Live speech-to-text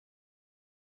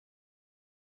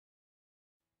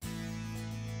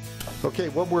Okay,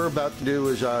 what we're about to do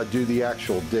is do the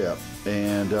actual dip,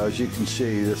 and as you can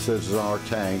see, this is our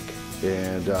tank,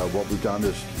 and what we've done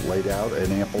is laid out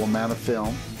an ample amount of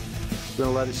film. We're going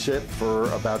to let it sit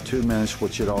for about 2 minutes,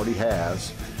 which it already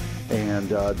has, and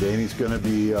Danny's going to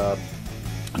be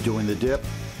doing the dip,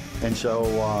 and so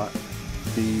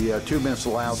the 2 minutes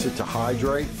allows it to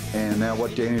hydrate, and now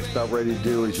what Danny's about ready to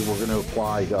do is we're going to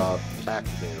apply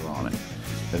activator on it,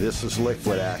 and this is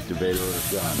liquid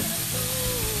activator done.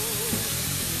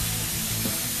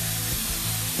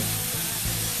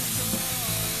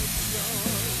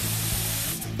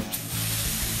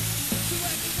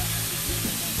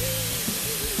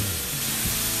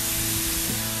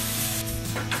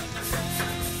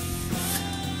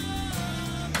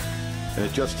 And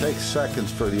it just takes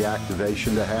seconds for the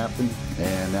activation to happen,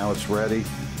 and now it's ready.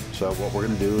 So what we're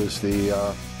going to do is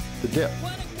the dip.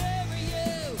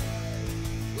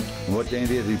 And what Danny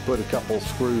did, he put a couple of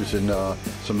screws in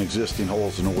some existing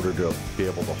holes in order to be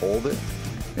able to hold it.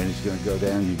 And he's going to go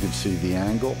down, you can see the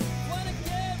angle.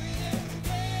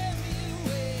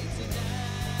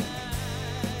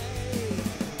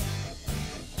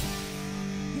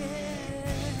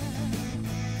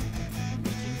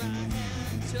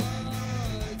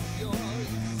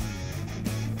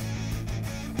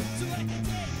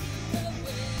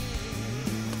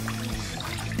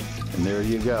 And there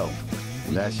you go.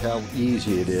 And that's how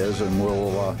easy it is. And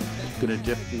we'll going to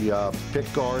dip the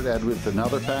pick guard with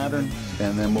another pattern,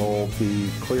 and then we'll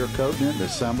be clear coating it and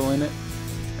assembling it,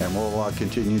 and we'll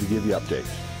continue to give you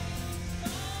updates.